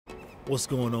What's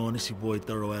going on? It's your boy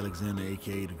Thurro Alexander,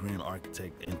 aka the Grand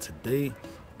Architect, and today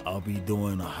I'll be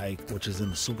doing a hike which is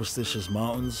in the Superstition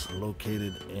Mountains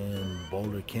located in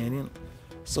Boulder Canyon.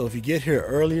 So if you get here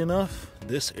early enough,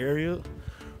 this area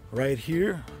right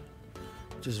here,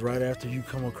 just right after you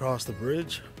come across the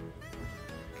bridge,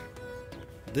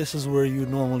 this is where you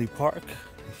normally park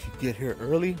if you get here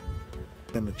early.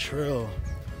 And the trail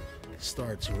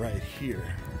starts right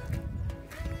here.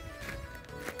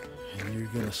 And you're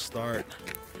gonna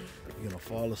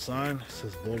follow the sign. It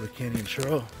says Boulder Canyon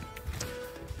Trail.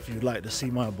 If you'd like to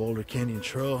see my Boulder Canyon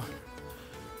Trail,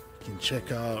 you can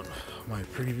check out one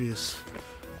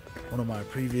of my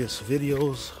previous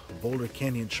videos, Boulder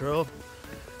Canyon Trail,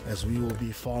 as we will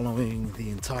be following the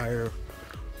entire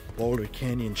Boulder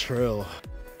Canyon Trail.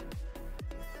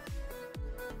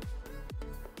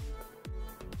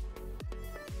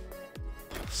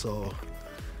 So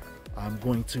I'm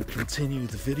going to continue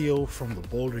the video from the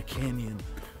Boulder Canyon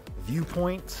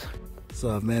viewpoint. So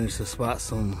I've managed to spot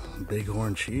some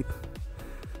bighorn sheep.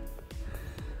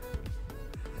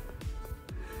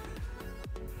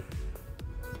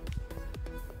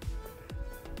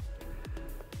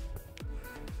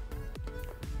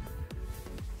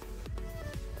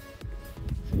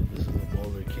 So this is the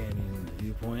Boulder Canyon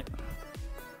viewpoint.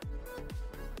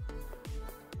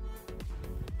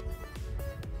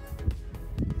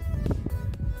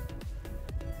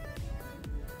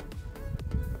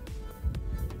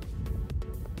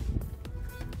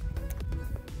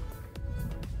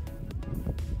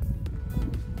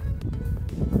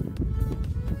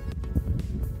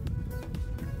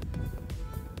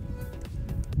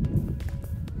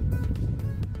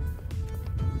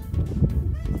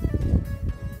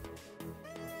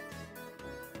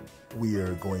 We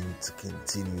are going to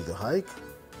continue the hike.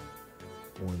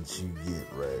 Once you get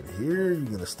right here, you're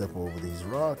gonna step over these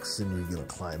rocks and you're gonna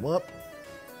climb up.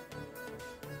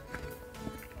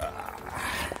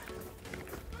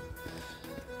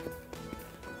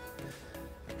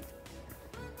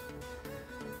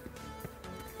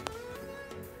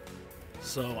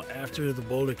 So after the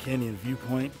Boulder Canyon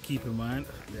viewpoint, keep in mind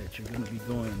that you're gonna be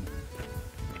going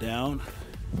down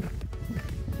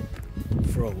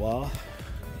for a while,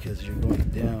 because you're going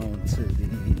down to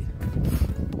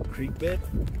the creek bed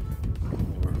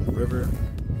or river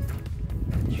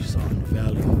you saw in the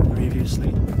valley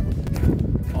previously.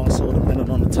 Also,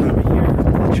 depending on the time of year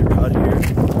that you're out here,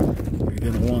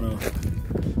 you're going to want to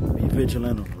be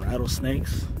vigilant of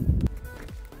rattlesnakes.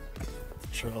 The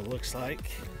trail looks like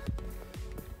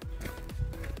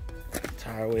the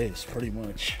entire way is pretty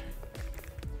much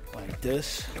like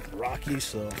this, rocky,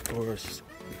 so of course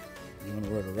you want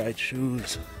to wear the right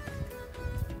shoes.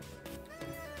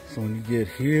 So when you get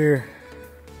here,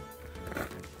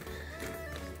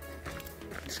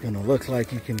 it's going to look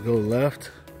like you can go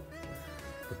left,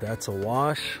 but that's a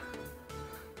wash.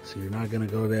 So you're not going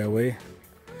to go that way.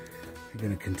 You're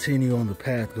going to continue on the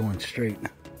path going straight.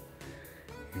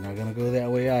 You're not going to go that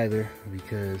way either,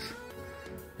 because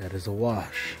that is a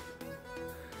wash.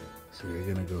 So you're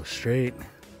going to go straight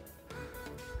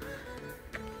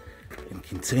and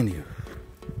continue.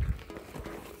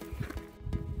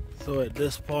 So at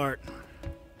this part,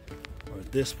 or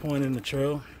at this point in the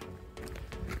trail,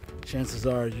 chances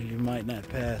are you might not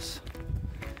pass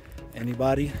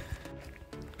anybody.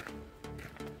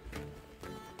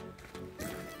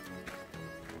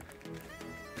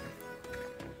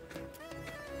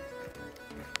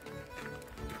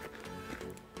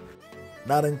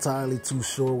 Not entirely too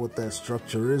sure what that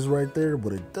structure is right there,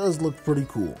 but it does look pretty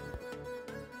cool.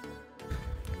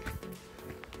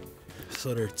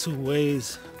 So there are two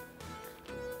ways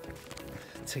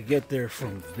to get there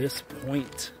from this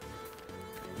point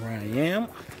where I am.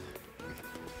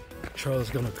 The trail is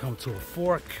going to come to a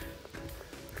fork,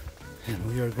 and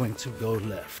we are going to go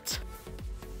left.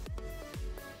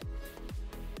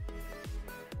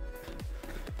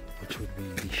 Which would be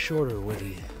the shorter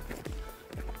way,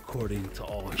 according to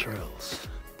all trails.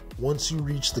 Once you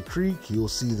reach the creek, you'll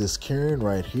see this cairn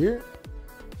right here.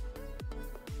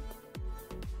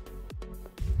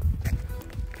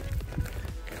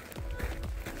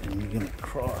 And you're gonna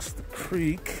cross the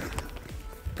creek.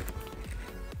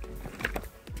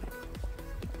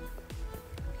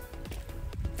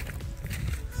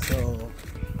 So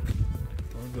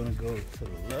we're gonna go to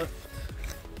the left.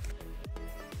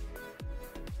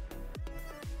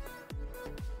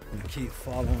 And keep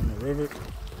following the river.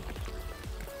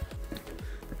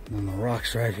 And the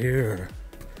rocks right here are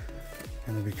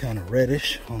gonna be kind of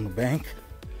reddish on the bank.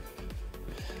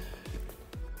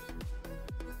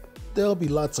 There'll be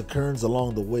lots of turns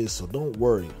along the way, so don't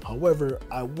worry. However,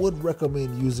 I would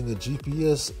recommend using a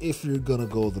GPS if you're gonna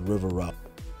go the river route.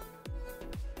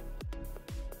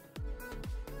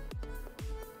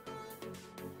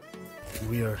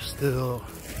 We are still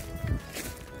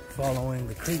following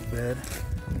the creek bed.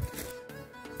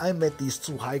 I met these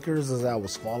two hikers as I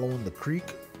was following the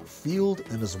creek, Field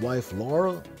and his wife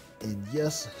Laura, and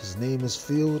yes, his name is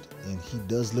Field and he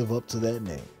does live up to that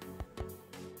name.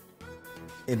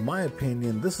 In my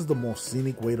opinion, this is the most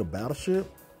scenic way to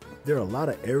Battleship. There are a lot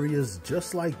of areas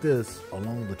just like this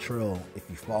along the trail if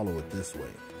you follow it this way.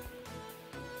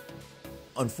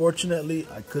 Unfortunately,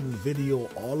 I couldn't video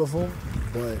all of them,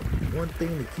 but one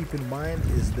thing to keep in mind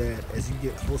is that as you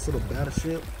get closer to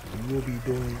Battleship, you will be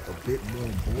doing a bit more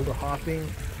boulder hopping,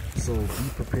 so be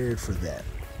prepared for that.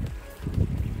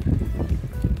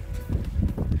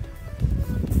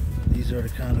 These are the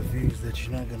kind of views that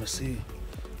you're not going to see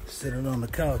sitting on the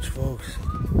couch, folks.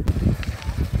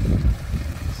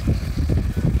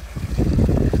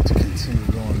 To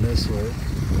continue going this way.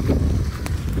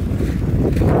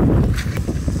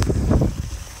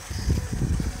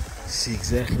 See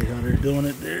exactly how they're doing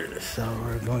it there. That's how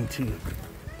we're going to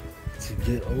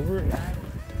get over it. I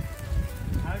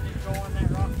was just going that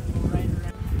rock and go right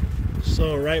around.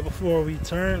 So right before we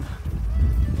turn,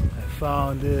 I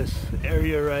found this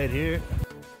area right here.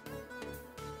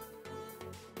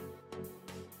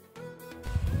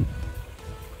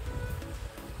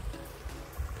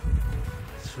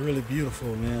 It's really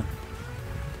beautiful, man.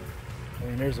 I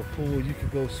mean, there's a pool you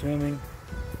could go swimming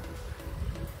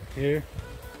here.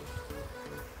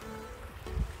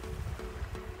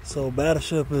 So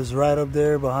Battleship is right up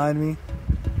there behind me.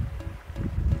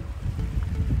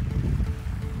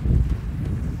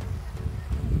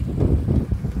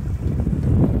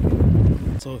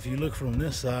 So if you look from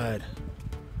this side,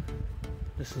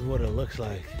 this is what it looks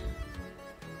like.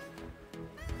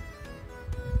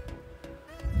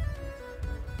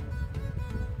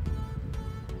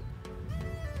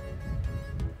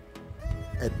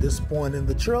 At this point in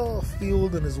the trail,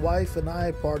 Field and his wife and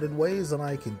I parted ways and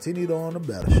I continued on to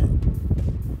Battleship. And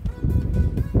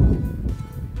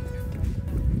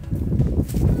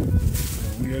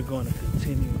we are going to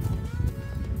continue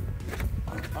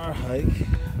on our hike.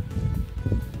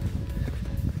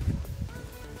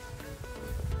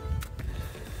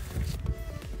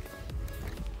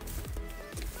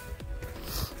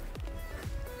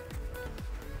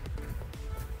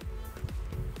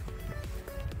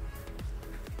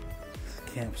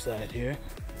 Campsite here.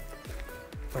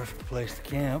 Perfect place to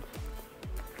camp.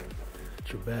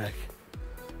 Get your back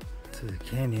to the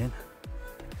canyon.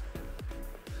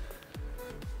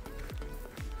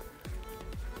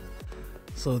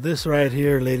 So this right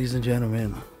here, ladies and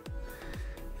gentlemen,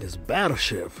 is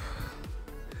Battleship.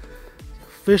 The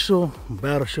official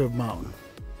Battleship Mountain.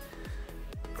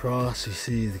 Across you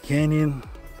see the canyon.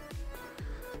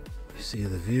 You see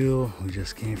the view. We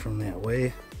just came from that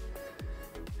way.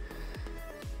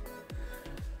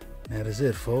 That is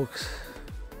it, folks.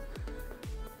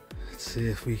 Let's see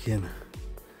if we can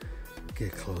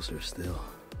get closer still.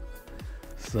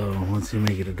 So once you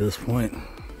make it to this point,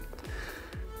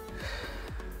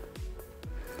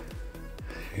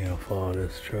 you're gonna follow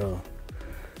this trail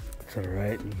to the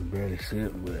right. You can barely see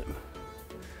it, but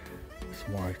it's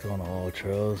marked on all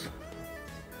trails.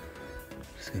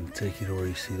 It's gonna take you to where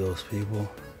you see those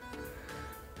people.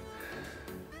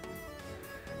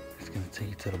 It's gonna take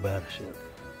you to the Battleship.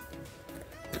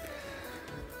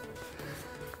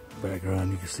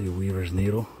 Background, you can see Weaver's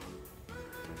Needle.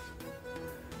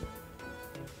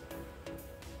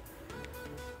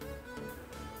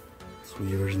 It's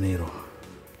Weaver's Needle.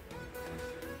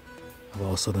 I've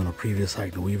also done a previous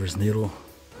hike to Weaver's Needle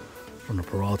from the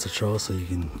Peralta Trail, so you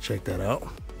can check that out.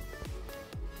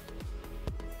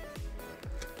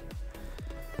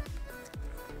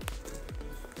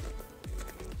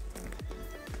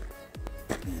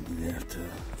 And you have to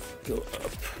go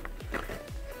up.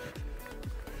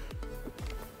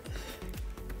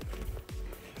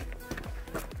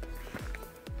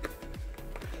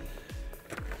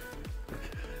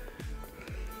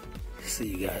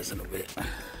 See you guys in a bit.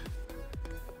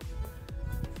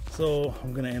 So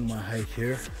I'm gonna end my hike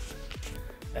here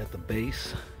at the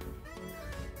base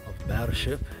of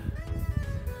Battleship.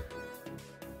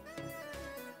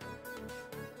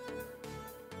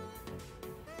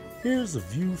 Here's a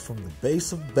view from the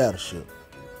base of Battleship.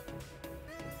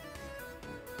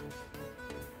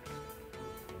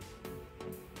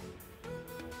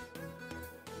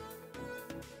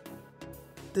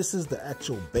 This is the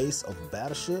actual base of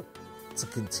Battleship. To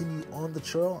continue on the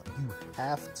trail, you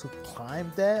have to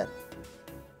climb that.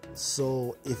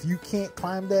 So if you can't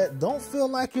climb that, don't feel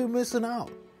like you're missing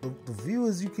out. The view,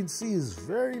 as you can see, is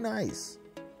very nice.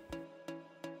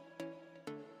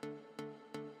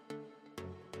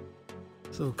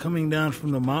 So coming down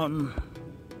from the mountain,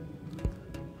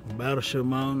 from Battleship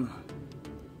Mountain,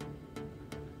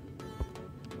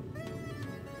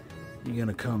 you're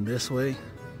gonna come this way.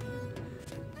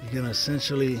 You're gonna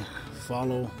essentially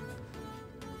follow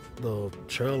the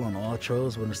trail on all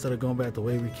trails, but instead of going back the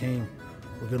way we came,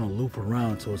 we're gonna loop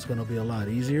around, so it's gonna be a lot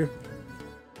easier.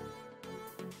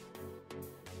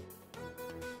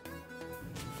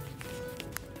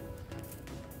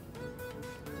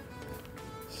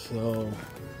 So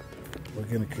we're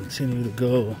gonna continue to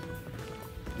go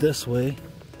this way.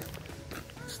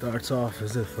 Starts off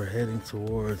as if we're heading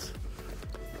towards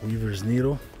Weaver's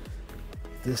Needle.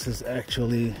 This is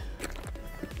actually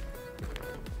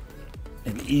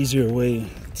an easier way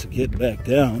to get back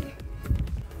down.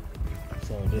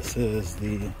 So this is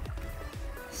the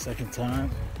second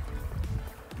time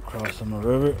crossing the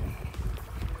river.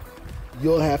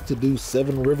 You'll have to do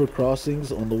 7 river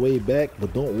crossings on the way back,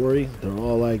 but don't worry, they're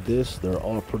all like this. They're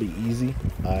all pretty easy.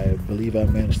 I believe I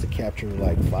managed to capture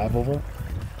like 5 of them.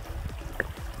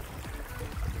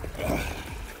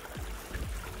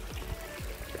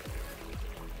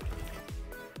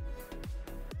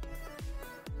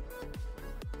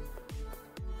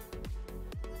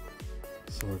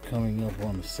 So we're coming up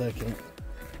on the second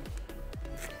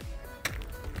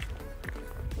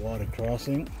water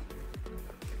crossing.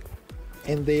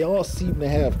 And they all seem to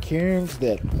have cairns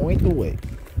that point the way.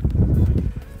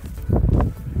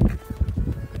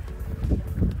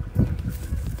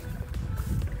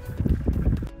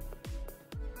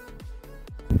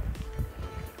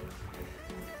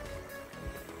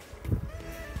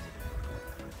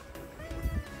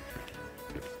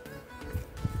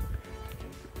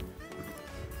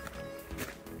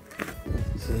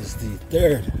 This is the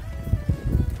third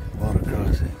water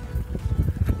crossing.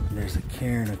 There's a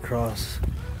cairn across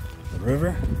the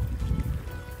river.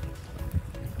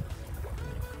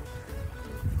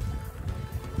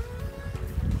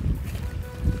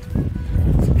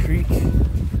 There's a creek. You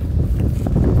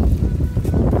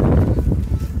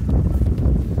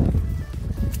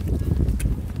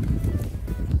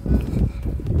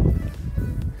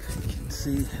can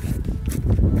see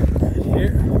right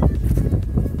here.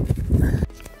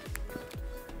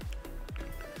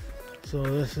 So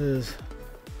this is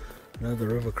another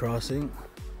river crossing.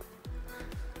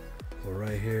 Well,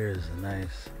 right here is a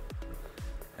nice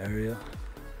area.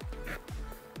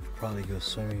 Probably go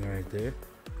swimming right there.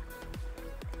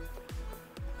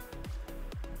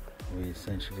 We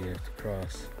essentially have to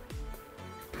cross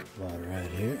about right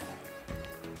here.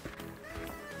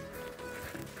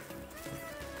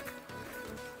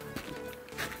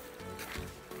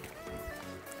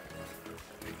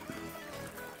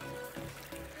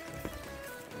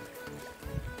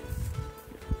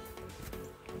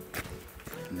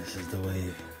 This is the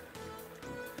way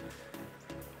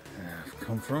I've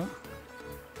come from.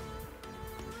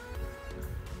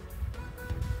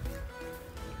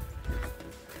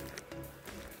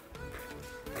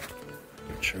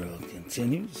 The trail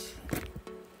continues.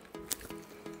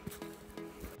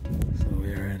 So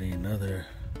we are at another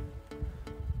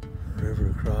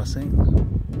river crossing.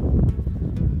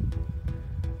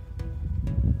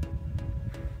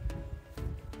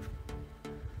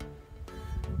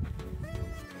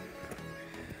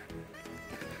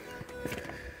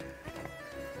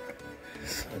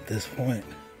 At this point,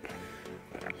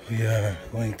 we are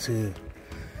going to,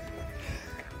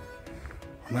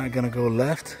 I'm not going to go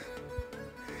left.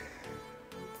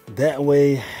 That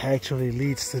way actually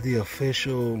leads to the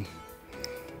official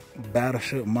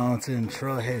Battleship Mountain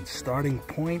Trailhead starting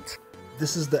point.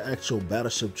 This is the actual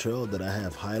Battleship Trail that I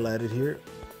have highlighted here,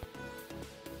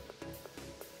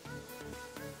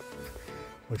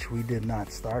 which we did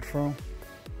not start from.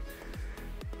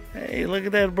 Hey, look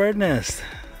at that bird nest.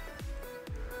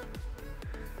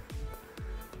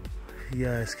 You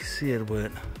guys can see it,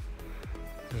 but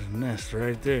there's a nest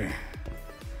right there.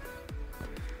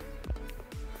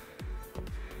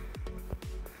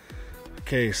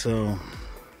 Okay, so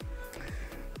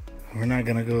we're not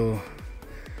gonna go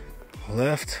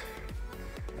left,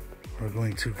 we're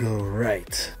going to go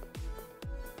right.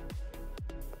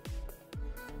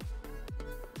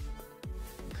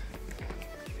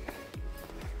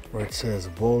 Where it says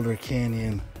Boulder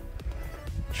Canyon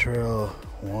Trail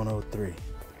 103.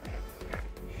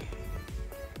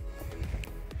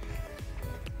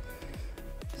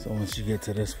 So once you get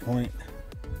to this point,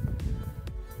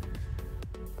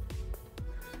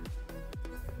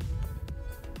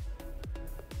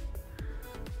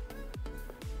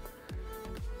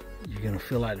 You're gonna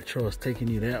feel like the trail is taking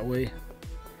you that way,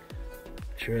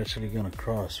 but you're actually gonna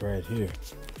cross right here.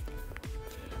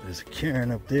 There's a cairn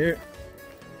up there.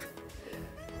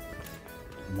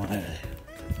 My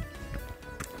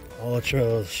All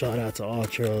Trails, shout out to All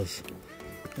Trails,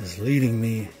 is leading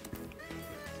me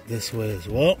this way as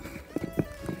well.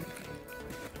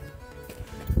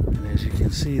 And as you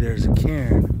can see, there's a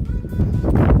cairn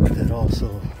that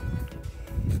also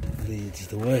leads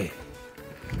the way.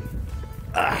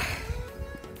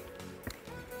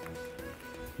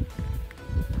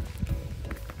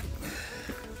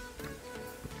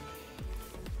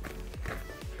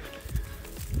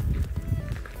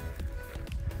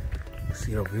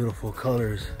 See the beautiful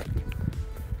colors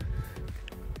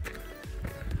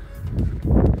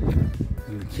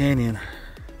in the canyon.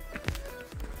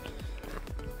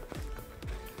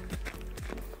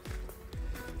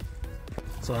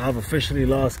 So I've officially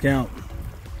lost count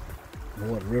of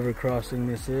what river crossing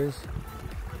this is.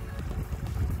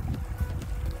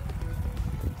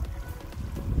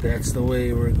 That's the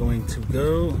way we're going to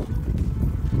go.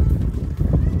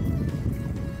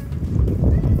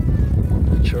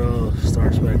 The trail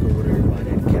starts back over there by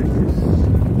that cactus.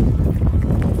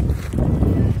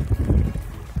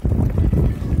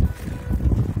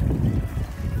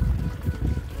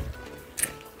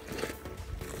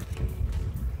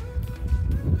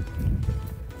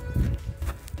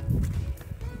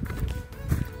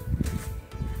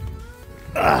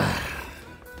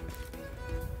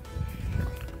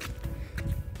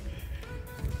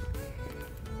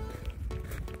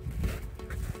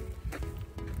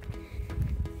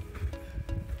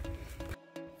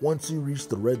 Once you reach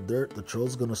the red dirt, the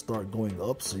trail's gonna start going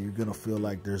up, so you're gonna feel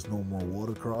like there's no more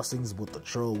water crossings, but the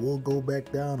trail will go back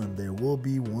down and there will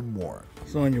be one more.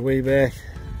 So on your way back,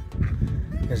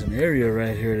 there's an area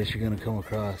right here that you're gonna come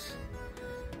across,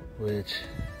 which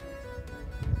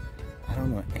I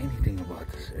don't know anything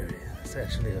about this area. It's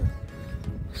actually a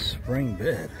spring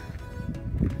bed,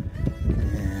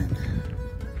 and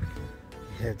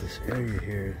you have this area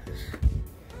here, this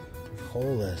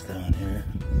hole that's down here.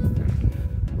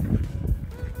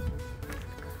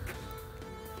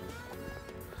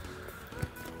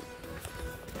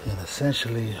 And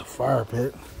essentially a fire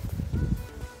pit.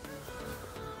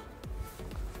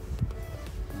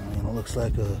 I mean, it looks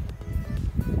like a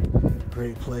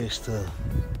great place to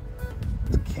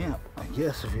camp, I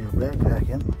guess, if you're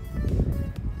backpacking.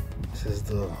 This is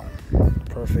the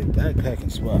perfect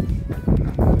backpacking spot,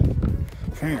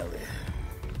 apparently.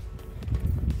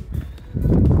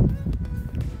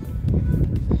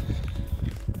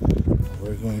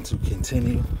 We're going to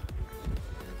continue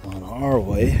on our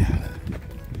way.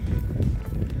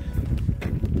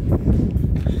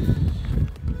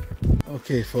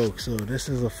 Okay folks, so this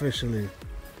is officially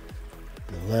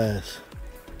the last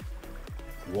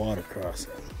water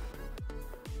crossing.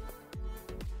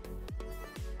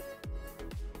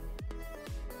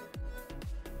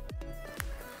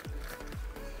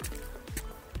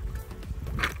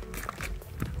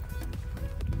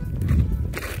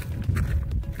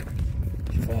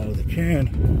 Follow the cairn,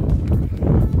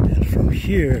 and from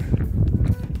here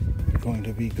we're going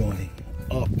to be going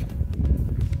up,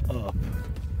 up,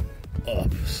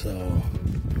 up. So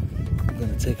I'm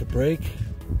going to take a break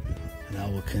and I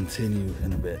will continue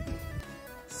in a bit.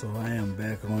 So I am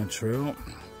back on trail,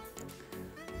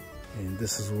 and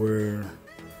this is where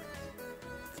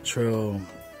the trail,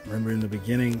 remember in the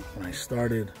beginning when I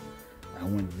started, I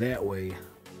went that way.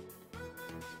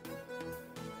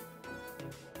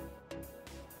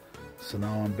 So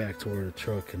now I'm back to where the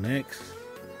trail connects.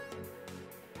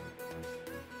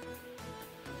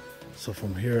 So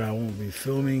from here I won't be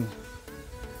filming.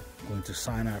 I'm going to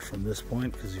sign out from this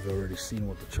point because you've already seen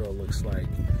what the trail looks like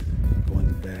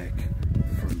going back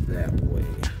from that way.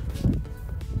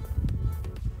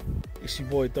 It's your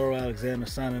boy Thurro Alexander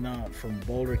signing out from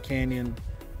Boulder Canyon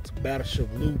to Battleship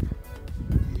Loop.